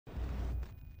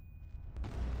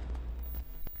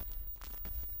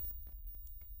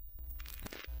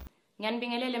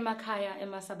Ngiyanibingelela emakhaya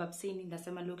emasababsini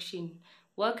nasemalokishini.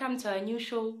 Welcome to our new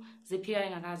show, Ziphikwa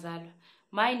Zingakazalwa.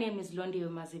 My name is Londiwe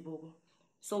Mazibuko.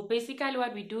 So basically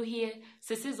what we do here,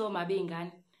 sisizoma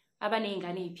bengane,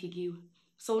 abaneyingane eziphikiwe.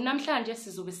 So namhlanje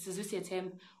sizobe sizwisa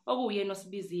ithemba okuyena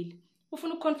osibizile.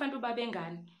 Ufuna ukuconfront ubaba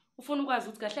engane, ufuna ukwazi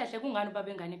ukuthi kahle kahle kungani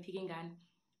ubaba engane ephika ingane.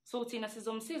 So thina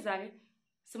sizomsiza ke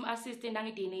sim-assist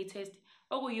nange DNA test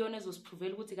okuyiyona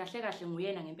ezosiprovela ukuthi kahle kahle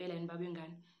nguyena ngempela yini baba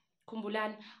engane.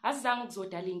 Khumbulani, asizange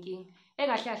ukuzodala inkinga.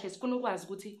 Ekahle kahle sifuna ukwazi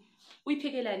ukuthi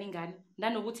uyiphikelani ingane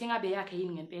nanokuthi engabe yakhe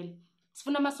yini ngempela.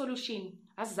 Sifuna ama solution,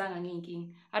 asizanga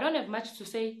ngeinkinga. I don't have much to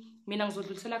say. Mina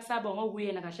ngizodlulisela kusabonga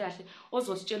okuyena kahle kahle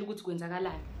ozositshela ukuthi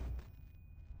kwenzakalani.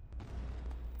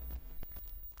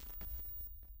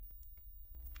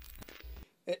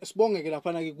 Sibonge ke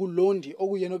lapha ke kuLondi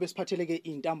okuyena obesiphatheleke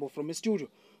intambo from studio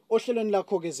ohlelweni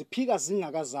lakho ke Ziphikwa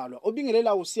Zingakazalwa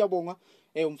obingelela usiyabonga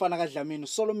umfana kaDlamini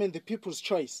Solomon the People's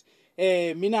Choice.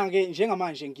 Mina ke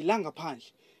njengamanje ngilanga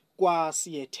phandle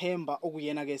kwasiyethemba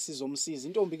okuyena ke sizomsiza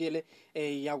intombi ke le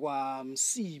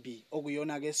yakwaMsibi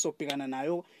okuyona ke sobhekana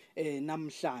nayo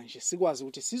namhlanje sikwazi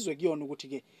ukuthi sizwe kuyona ukuthi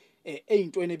ke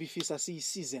eyintweni ebifisa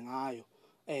siyisize ngayo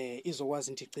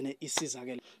izokwazi ukuthi igcine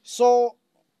isizakele. So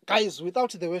guys,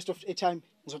 without the waste of time,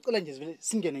 ngizocela nje vele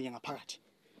singene nje ngaphakathi.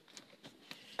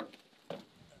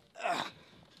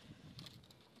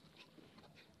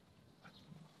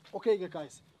 Okay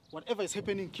guys, whatever is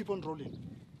happening, keep on rolling.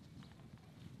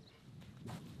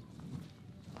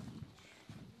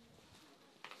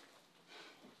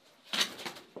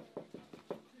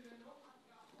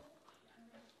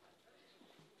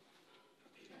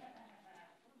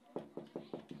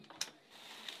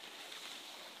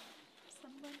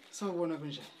 Sawubona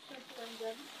kunjani?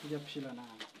 Ngiyaphila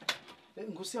nami.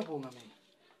 Ngusiyabonga mina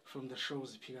from the show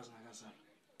Ziphikwa Zingakazalwa.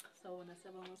 Sawubona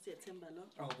siyabonga usiyethemba lo.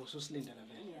 Awu bosusilindela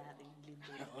vele. Yeah,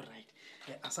 ngilindele. All right.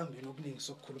 Asambeni okuningi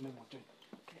sokukhuluma emotweni.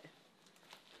 Okay.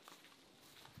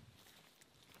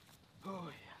 Oh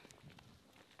yeah.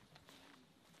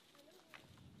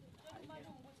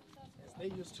 As they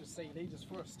used to say, ladies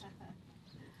first.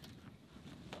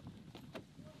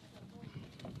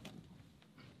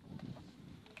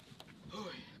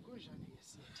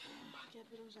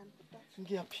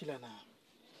 Ngiyaphila nami.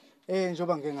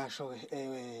 Njoba ngengasho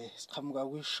ke siqhamuka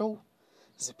kwi-show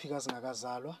Ziphikwa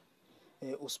Zingakazalwa.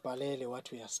 Usibhalele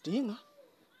wathi uyasidinga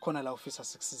khona la ofisa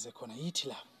sikusize khona yithi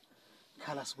la.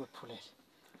 Khala sikwephulele.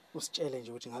 Usitshele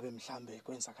nje ukuthi ngabe mhlambe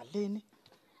kwenzakaleni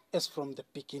as from the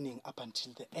beginning up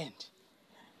until the end.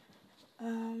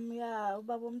 Yeah,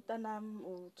 ubaba umntanami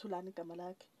uthulani igama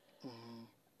lakhe.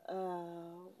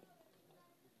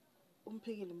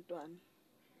 Umphikile umntwana.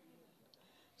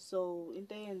 So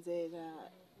into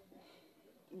eyenzeka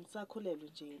ngisakhulelwe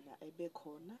nje la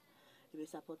ebekhona ebe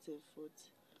supportive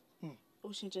futhi.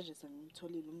 Ushintshe nje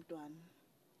sengimtholile umntwana.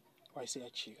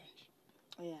 Wayeseyachika nje.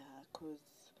 Yeah, cause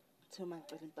thema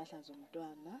ngicela impahla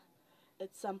zomntwana.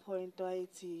 At some point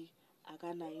wayithi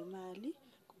akanayo imali.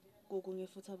 Kokunye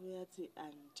futhi abuyathi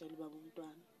angitshela ubaba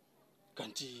umntwana.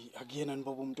 Kanti akuyena ni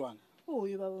baba umntwana?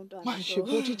 Uyu baba umntwana. Manje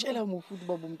futhi tshela mu futhi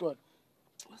baba umntwana.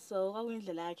 So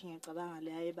kwakuyindlela yakhe ngiyacabanga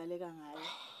le ayebaleka ngayo.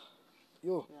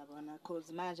 Yo. Uyabona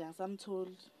cause manje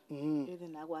angisamtholi.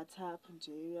 Even na WhatsApp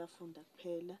nje uyafunda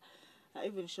kuphela. I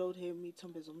even showed him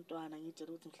ithombe zomntwana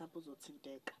ngitshela ukuthi mhlawumbe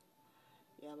uzothinteka.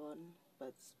 Uyabona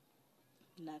but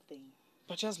nothing.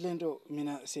 But just lento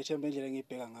mina siyethemba indlela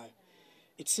engibheka ngayo.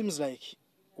 It seems like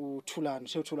uthulani,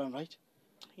 uthulani right?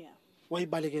 Yeah.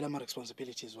 Wayibalekela ama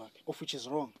responsibilities wakhe of which is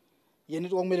wrong. Yena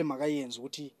into okumele makayenze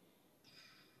ukuthi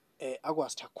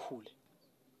akwazi ukukhule.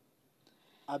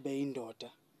 Abe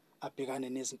indoda abhekane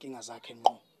nezinkinga zakhe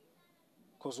ngqo.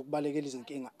 Because ukubalekela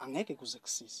izinkinga angeke kuze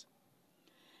kusise.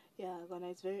 Yeah, kona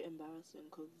it's very embarrassing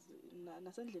because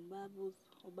nasendlini bayabuza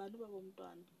ubani ubaba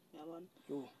umntwana, uyabona?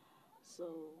 Yo.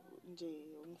 So nje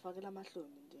ungifakela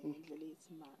amahloni nje indlela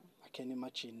eyisimanga. I can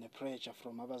imagine the pressure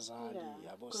from abazali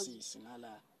abosisi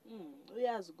ngala.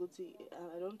 Uyazi ukuthi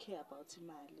I don't care about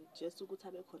imali, just ukuthi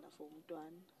abe khona for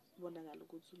umntwana. Ubonakala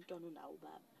ukuthi umntwana unawo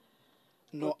baba.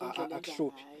 No,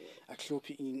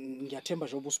 akuhluphi ngiyathemba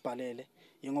nje obusibhalele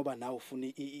ngoba nawe ufuna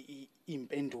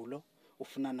impendulo,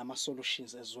 ufuna nama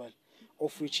solutions as well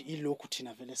of which ilokhu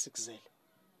thina vele sikuzele.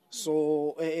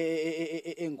 So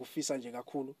engufisa nje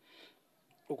kakhulu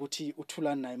ukuthi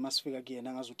uthulani naye masifika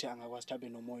kuyena ngazi ukuthi angakwazi tabe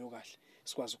nomoya okahle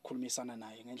sikwazi ukukhulumisana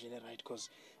naye ngendlela right because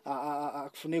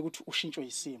akufuneka ukuthi ushintshwe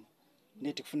isimo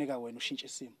nedi kufuneka wena ushintshe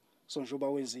isimo. So njoba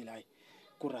wenzile hayi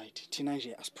ku right thina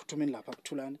nje asiphuthumeni lapha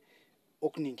kuthulani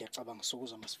okuningi ngiyacabanga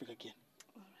sokuzwa masifika kuyena.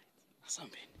 All right.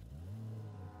 Asambeni.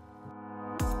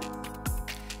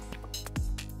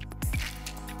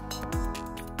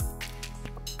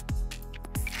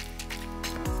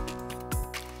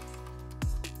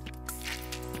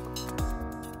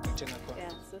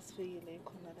 Sifikile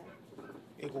khona la.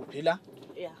 Ekuphi la?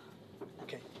 Yeah.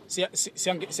 Okay.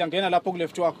 Siyangena lapho ku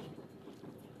left wakho.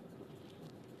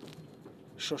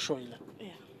 Shosho ila.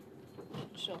 Yeah.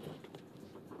 Sure.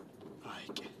 Hayi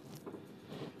ke.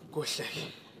 Kuhle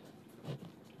ke.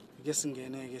 Ke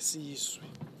singene ke siyiswe.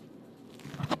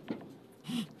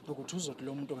 Ukuthi uzothi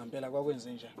lo muntu ngempela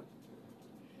kwakwenze njani.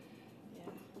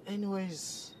 Yeah.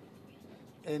 Anyways,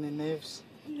 any nerves?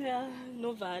 Yeah,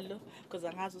 novalo because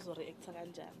angazi uzoreact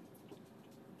kanjani.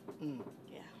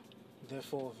 Yeah.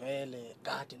 Therefore vele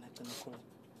kade nagcina ukukhuluma.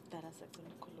 Dala sacina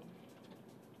ukukhuluma.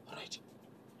 Alright.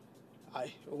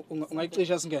 Hayi,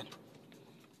 ungayicisha singene.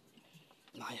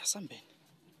 Naya sambeni.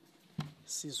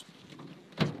 Sizwe.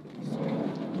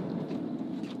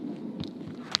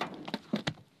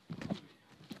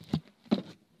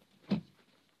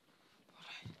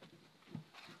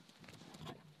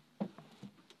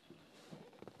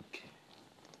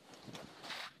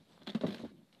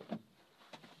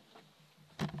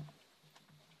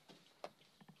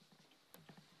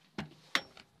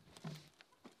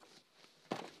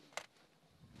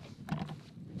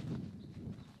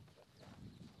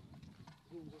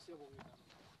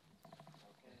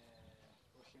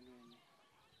 Ohlelweni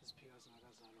Ziphikwa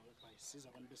Zingakazalwa whereby siza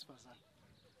abantu besifazane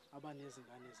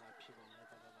abanezingane ezaphilwa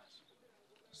ngedaba bazo.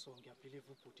 So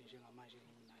ngiyabelieve ubhuti njengamanje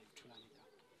nginayo uthulana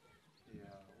igama.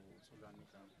 Yeah, uthulana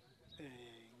igama.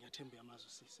 Ngiyathemba yamazi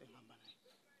usisi engihamba naye.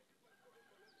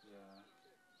 Yeah.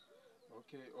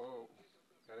 Okay, oh,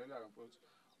 lalela mfowethu.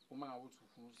 Uma ngabe uthi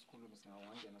ufuna ukukhuluma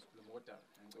singawangena sikhuluma kodwa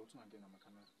ngicela ukuthi ungangena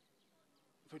amakhamera.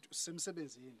 Mfowethu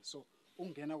semsebenzini so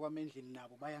ungena kwami endlini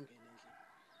nabo bayangena endlini.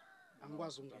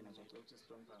 Angikwazi ukungena nje. Ngicela ukuthi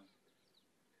sihloniphane.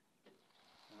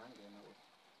 Ungangena kodwa.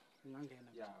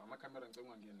 Ungangena. Yeah, amakhamera ngicela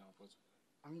ungangena mfowethu.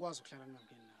 Angikwazi ukuhlala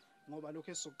ngingangeni nabo ngoba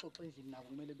lokho esizoxoxa endlini nabo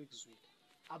kumele bekuzwile.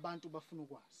 Abantu bafuna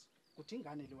ukwazi ukuthi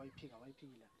ingane le wayiphikila.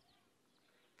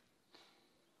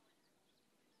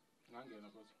 Ungangena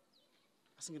mfowethu.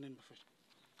 Asingeneni bafethu.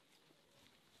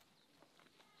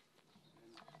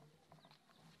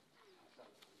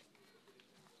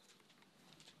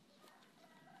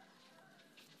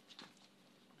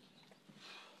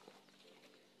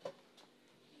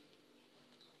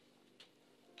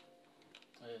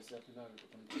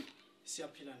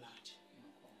 Siyaphila nathi.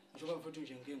 Njengoba mfowethu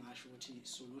nje ngike ngasho ukuthi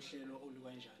soluhlelo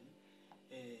olukanjani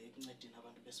ekuncedeni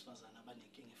abantu besifazana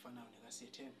abanenkinga efanayo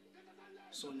nekasiyethemba.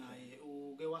 So naye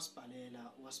uke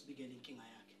wasibhalela wasibikela inkinga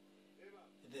yakhe.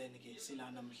 Then ke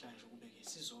sila namhlanje kube ke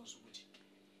sizozwa ukuthi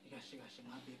kahle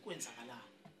ngabe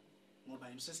kwenzakalani. Ngoba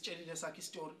yena sesitshelile sakhe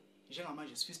istory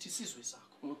njengamanje sifisa isizwe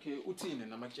sakho. Okay, uthini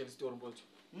namakutshela story mfowethu?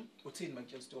 Uthini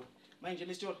makutshela story? Manje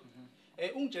le story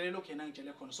ungitshele lokho yena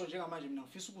ngitshele khona. So njengamanje mina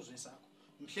ngifisa ukuzwe sakho.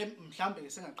 Mhlambe ke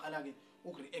sengaqala ke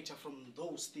ukureact from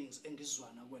those things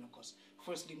engizwana kuwena because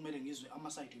firstly kumele ngizwe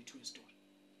ama side wethu story.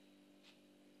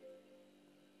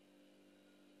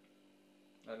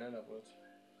 Lalela mfowethu.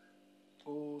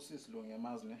 Usisi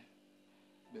ngiyamazi ne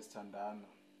besithandana.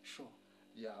 Sure.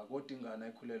 Yeah, kodwa ingane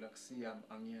ayikhulela kusiyami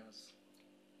angiyazi.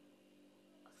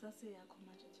 Akusase yakho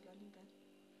manje thulana ingane.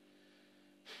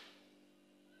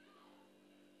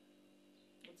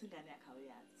 Uthi ingane yakho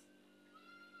uyazi.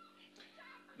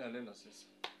 Lalela sisi.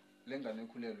 Lengane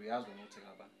ekhulelwe uyazi ukuthi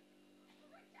kabani?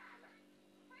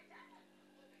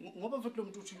 Ngoba mfethu lo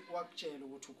muntu uthi wakutshela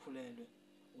ukuthi ukhulelwe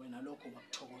wena lokho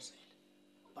wakuthokozela.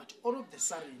 But all of the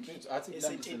sudden athi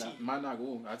kulandisela mana ke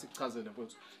ungathi kuchazele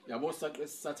mfowethu. Yabo saqe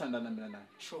sisathandana mina naye.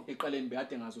 Sure. Eqaleni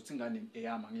bekade ngazi ukuthi ingane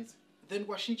eyama ngithi. Then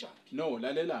kwashintsha. No,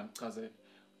 lalela ngichazele.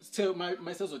 Sithe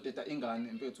mayisezodeta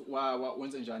ingane mfethu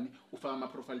wenze njani? Ufaka ama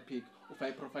profile pic, ufaka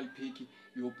I profile pic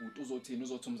yobhuti uzothini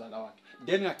uzothi umzala wakhe.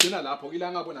 Then ngagcina lapho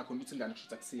ila ngabona khona ukuthi ingane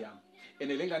kushuthi akusiyami.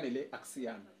 Ene lengane le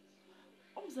akusiyami.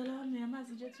 Umzala wami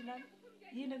uyamazi nje thulana.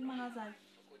 Yini ekumangazayo?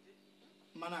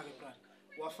 Mana ke brother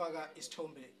wafaka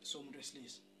isithombe somuntu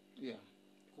wesilisa. Yeah.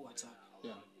 Ku WhatsApp.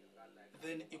 Yeah.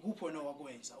 Then ikuphi wena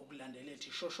wakwenza ukulandelela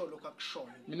ethi shosho lokho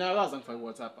akushoyo. Mina akazi ngifake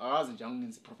WhatsApp, akazi nje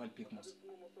angingenzi profile pic mos.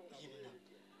 Yini na?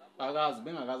 Akazi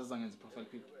bengakazi azangenza profile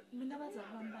pic. Mina abazali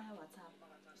bami baya WhatsApp.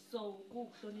 So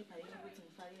kuhlonipha yini ukuthi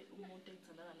ngifake umuntu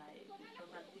engithandana naye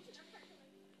profile picture.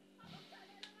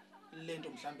 Lento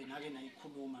mhlambe nake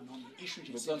nayikhuluma noma issue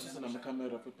nje Besantsa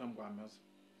namakhamera futhi phambi kwami yazi.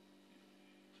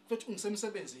 Futhi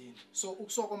ungisemsebenzini. So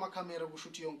ukusoka amakhamera kusho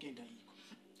ukuthi yonke into ayikho.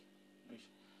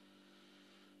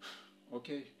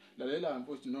 Okay, lalela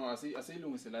mfowethu no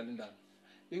asiyilungisela le ndaba.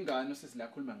 Ingane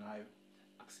sesilakhuluma ngayo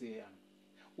akusiyami.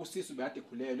 Usisi ubeyade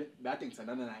ekhulelwe, beyade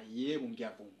ngithandana naye yebo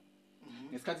ngiyavuma.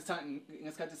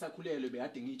 Ngesikhathi sakhulelwe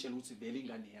beyade ngitshela ukuthi vele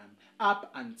ingane yami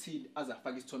up until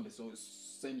azafaka isithombe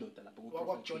sendoda lapho ku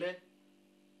Wakujole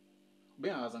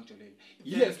bengazi angitshelele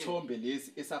yile sithombe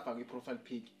lesi esafaka iprofile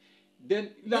pic then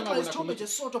la ngabona isithombe nje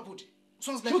sodwa bhuti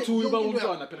Shuthi uyiba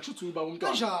umntwana phela shuthi uyiba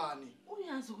umntwana kanjani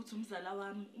uyazi ukuthi umzala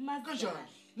wami umazi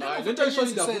kanjani hayi lento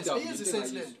ayishonile ayenzi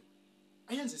sense lento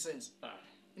ayenzi sense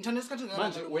internet sikhathi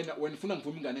manje wena ufuna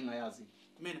ngivume ingane engayazi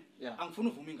mina angifuni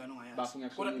uvuma ingane ongayazi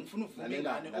Bafu kodwa ngifuna uvuma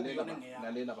ingane okuyona ngeyazi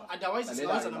lalela bafu otherwise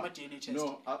sizawenza nama DNA test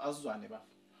no azuzwane bafu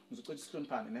ngizocela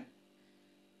isihloniphane ne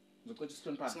ngizocela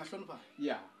isihloniphane singahloniphana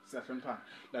yeah siyahloniphana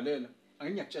lalela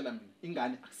angiyakutshela mina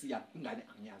ingane akusiyami ingane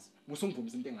angiyazi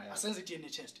musungivumisa into engayazi asenze DNA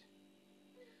test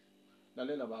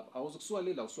lalela baba awuzukusuka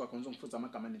lela usuka khona uzongifuza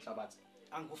amagama nenhlabathi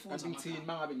angifuza ngithini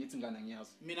mangabe ngithi ingane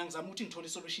angiyazi mina ngizama ukuthi ngithole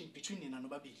isolution between nina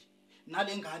nobabili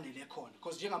nale ngane le khona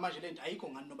because njengamanje lento ayikho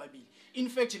ngane nobabili in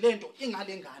fact lento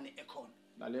ingale ngane ekhona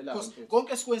lalela because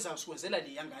konke esikwenzayo sikwenzela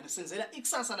le yangane senzela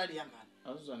ikusasa lale yangane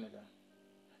azuzwane la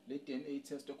le DNA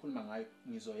test okhuluma ngayo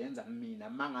ngizoyenza mina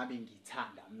mangabe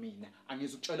ngithanda mina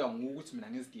angizukutshelwa ngokuthi mina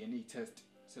ngizi DNA test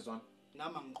sezwana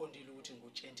nama ngiqondile ukuthi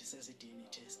ngotshenti senze DNA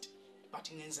test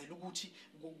but ngenzela ukuthi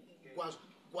kwazi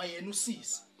kwayena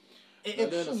usisi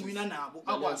ebufungwini nabo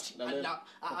akwazi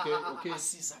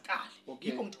asizakale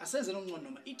yikho ngithi asenze nomncane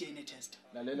noma iDNA test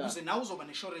ukuze nawe uzoba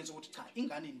neassurance ukuthi cha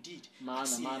ingane indeed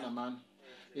mana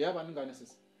yaba ingane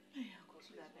sisi yakho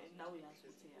nawe uyazi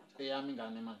ukuthi yakho eyami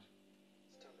ingane manje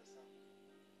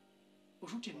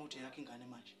usho ukuthi imoto yakhe ingane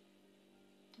manje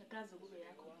akaze kube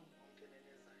yakho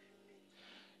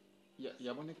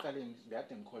yabona eqaleni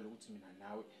ngiyade ngikholwa ukuthi mina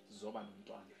nawe sizoba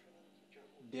nomntwana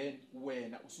then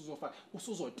wena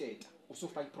usuzoteta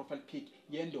usufaka iprofile pic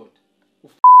yendoda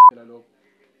ufela lokho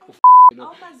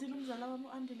awumazile umzala wami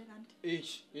uandile kanti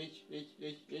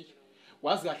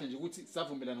wazi kahle nje ukuthi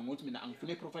savumelana ngokuthi mina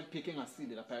angifune iprofile pic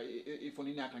engasile lapha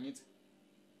efonini yakhe ngithi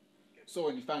so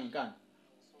wena ifanga inkani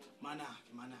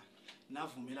mana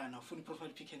navumelana ufuna iprofile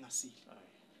pic engasile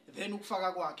then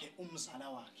ukufaka kwakhe umzala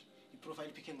wakhe iprofile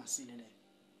pic engasile leyo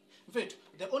mfethu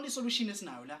the only solution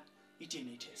esinayo la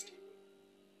iDNA test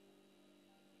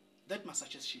that my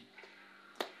suggestion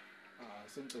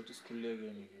sengicela ukuthi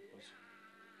sikhululeke ngeke boss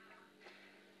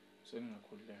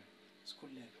sengingakhululeka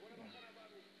sikhululeke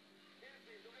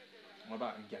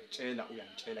ngoba ngiyakutshela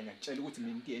uyangitshela ukuthi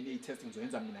mina iDNA test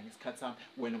ngizoyenza mina ngesikhathi sami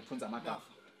wena ngifunza amagama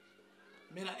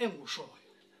mina engushoyo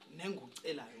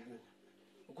nengucelayo kuwe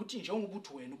ukuthi njengoba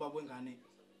uthi wena ubaba wengane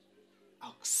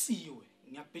akusiwe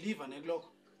ngiyabelieve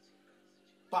nekulokho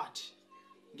but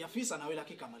ngiyafisa nawe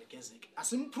lakhe igama ligezeke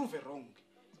asimprove wrong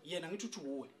yena ngithi uthi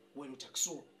uwe wena uthi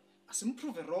akusuwe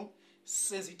asimprove wrong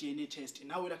senze iDNA test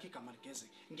nawe lakhe igama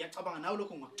ligezeke ngiyacabanga nawe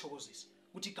lokho ngakuthokozisa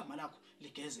ukuthi igama lakho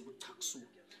ligezeke ukuthi cha kusuwe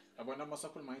yabona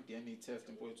masakhuluma ngeDNA test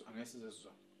mfowethu angeke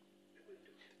sizezwa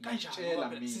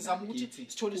kanjani sizama ukuthi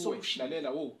sithole isolution lalela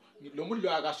lo muntu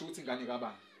lo akasho ukuthi ingane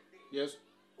kabani yes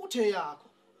uthe yakho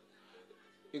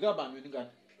ikabani wena ingane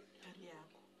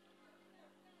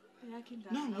yakho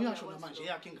ingane nami uyasho manje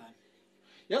yakhe ingane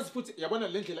yazi futhi yabona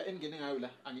le ndlela engene ngayo la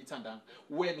angiyithandanga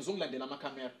wena uzongilandela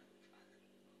amakhamera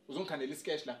uzongikhandela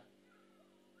isketch la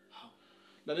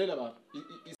lalela baba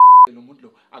lo muntu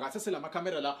lo akathesela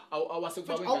amakhamera la awase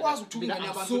kuba wengane awukwazi ukuthuka ingane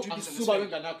yabantu uthi asuba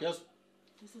wengane yakho yazi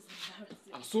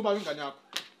asuba wengane yakho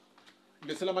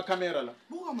ngilethela amakhamera la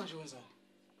buka manje wenzani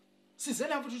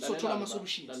sizela futhi sothola ama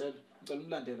solutions lalela ngicela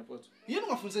umlandele mfowethu yini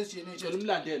ungafundisa iDNA test ngicela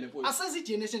umlandele mfowethu asenze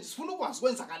iDNA test sifuna ukwazi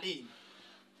kwenzakaleni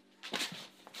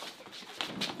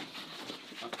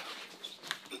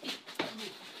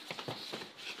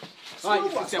hayi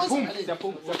siyaphuma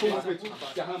mfowethu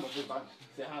siyahamba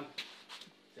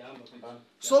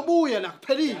sobuya la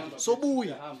kuphelile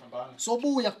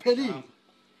sobuya kuphelile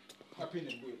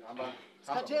aphinde ngibuye hamba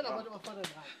sikhathela abantu abafana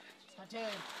nawe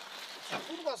sikhathela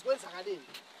sifuna ukwazi kwenzakaleni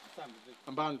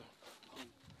hambanda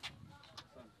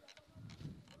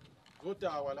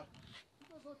zodawa la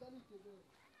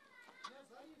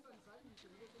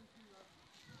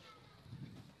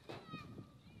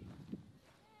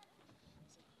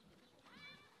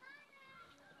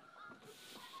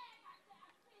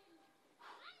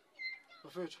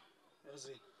bafethu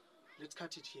yazi let's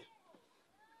cut it here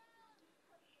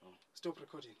stop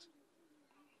recording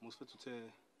Mosfethu uthe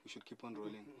we should keep on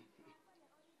rolling.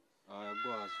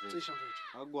 Akwazi vethu. cisha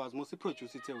mfethu Akwazi mos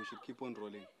iproduce ithe we should keep on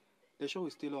rolling. The show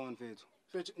is still on vethu.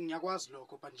 mfethu ngiyakwazi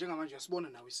lokho but njengamanje uyasibona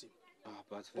nawe isimo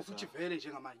But futhi vele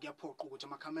njengamanje kuyaphoqa ukuthi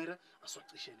amakhamera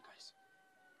aswacisheni guys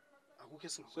akukho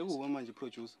esingakwenza sekuwe manje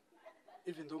producer.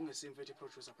 even though ungesimfethu mfethu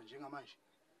iproducer but njengamanje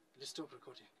let's stop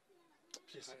recording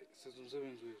please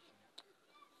Sezumsebenzi wethu.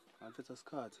 Afethu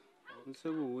asikhathi.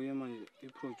 Sekuwe manje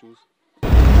iproducer.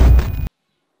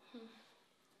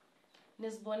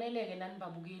 Nisiboneleke nani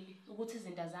babukeli ukuthi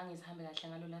izinto azange zihambe kahle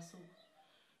ngalo lasuku.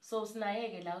 So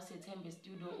sinayeke la uSethemba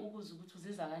studio ukuze ukuthi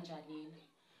uziza kanjani yini.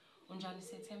 Unjani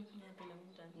Sethemba? Ngiyaphila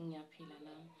kunjani? Ngiyaphila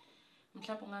nami.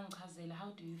 Mhlawumbe ungangichazela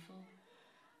how do you feel?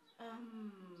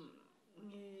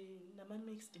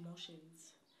 Ngina-mixed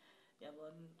emotions.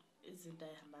 Yabona izinto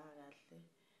ayihambanga kahle.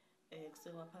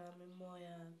 Kusekwaphakama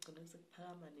imoya, kugcina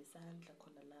sekuphakama nesandla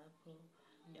khona lapho.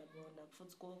 Yabona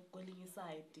futhi kwelinye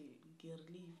iside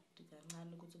ngi-relieved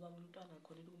kancane ukuthi ubaba umntwana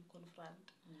akhonile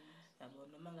ukumconfront.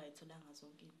 Yabona noma ngayitholanga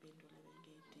zonke iy'mpendulo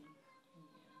ebengiyidinga.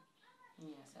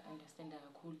 Yes, I understand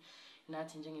kakhulu.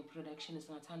 Nathi njenge-production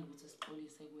singathanda ukuthi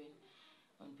sixolise kuwena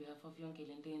on behalf of yonke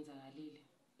lento eyenzakalile.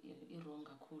 I-wrong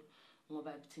kakhulu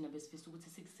ngoba thina besifisa ukuthi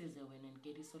sikusize wena and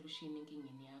get i-solution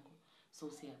enkingeni yakho. So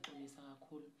siyaxolisa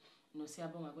kakhulu. No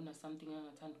siyabonga kuna something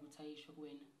engathanda ukuthi ayisho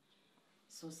kuwena.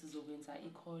 So sizokwenza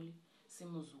i-call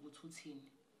simuzwe ukuthi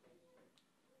uthini.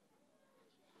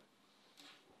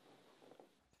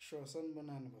 Sure,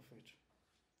 sanibonani bafethu.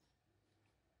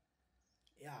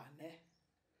 Yeah, ne.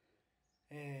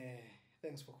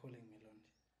 Thanks for calling me, Londi.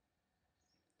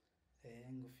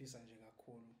 Ngifisa nje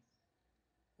kakhulu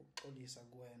ukuxolisa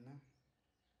kuwena,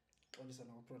 uxolisa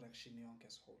no production yonke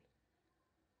as whole.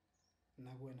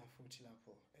 Nakuwena futhi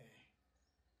lapho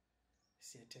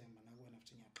siyethemba nakuwena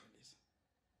futhi ngiyaxolisa.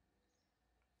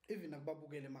 Even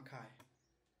nakubabukela emakhaya.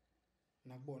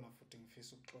 Nakubona futhi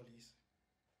ngifisa ukuxolisa.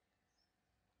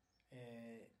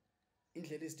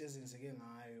 Indlela izinto ezenzeke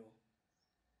ngayo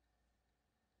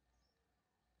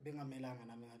bengamelanga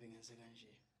nami ngabe ngenze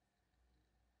kanje.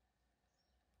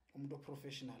 Umuntu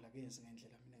oprofessional akenzi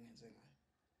ngendlela mina ngenze ngayo.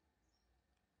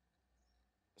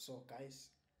 So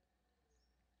guys,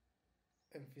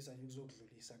 engifisa nje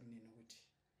ukuzokudlulisa kunini ukuthi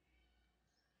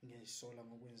ngiyayisola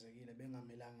ngokwenzekile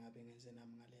bengamelanga ngabe ngenze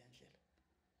nami ngale ndlela.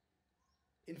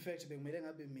 In fact bekumele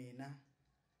ngabe mina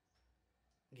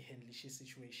ngihandlisha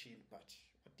situation, but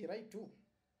what did I do?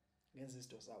 Ngenza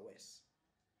izinto zawes.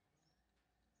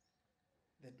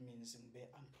 That means ngibe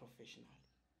unprofessional.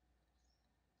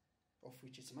 Of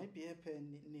which it might be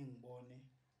happen ningibone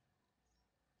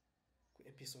ku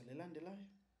episode elandelayo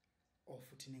or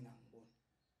futhi ningangiboni.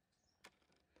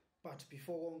 But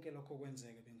before konke lokho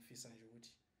kwenzeke bengifisa nje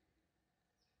ukuthi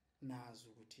nazi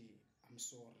ukuthi I'm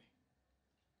sorry.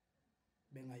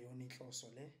 Bengayona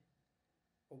inhloso le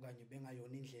okanye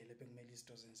bengayona indlela bekumele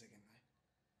izinto zenzeke ngayo.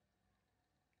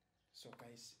 So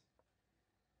guys,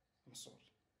 I'm sorry.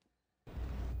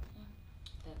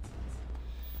 That's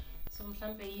it. So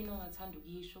mhlambe yini ongathanda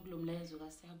ukuyisho kulomlayezo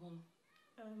kaSiyabonga?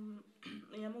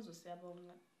 Ngiyamuzwa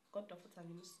Siyabonga kodwa futhi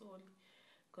angimsoli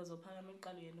because uphakama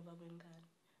iqalo yena ubaba wengane.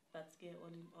 But ke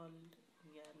all in all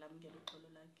ngiyalamukela uxolo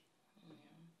lakhe.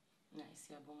 Nice,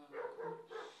 Siyabonga kakhulu.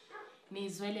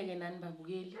 Nizweleke nani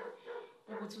babukeli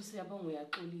ukuthi uSiyabonga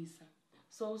uyaxolisa.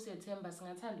 So uSethemba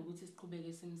singathanda ukuthi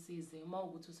siqhubeke simsize uma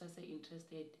ukuthi usase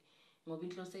interested ngoba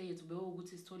inhloso yethu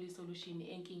bewukuthi sithole isolution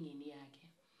enkingeni yakhe.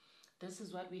 This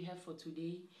is what we have for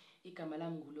today. Igama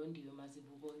lami nguLondiwe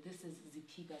Mazibuko. This is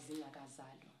Ziphikwa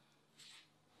Zingakazalwa.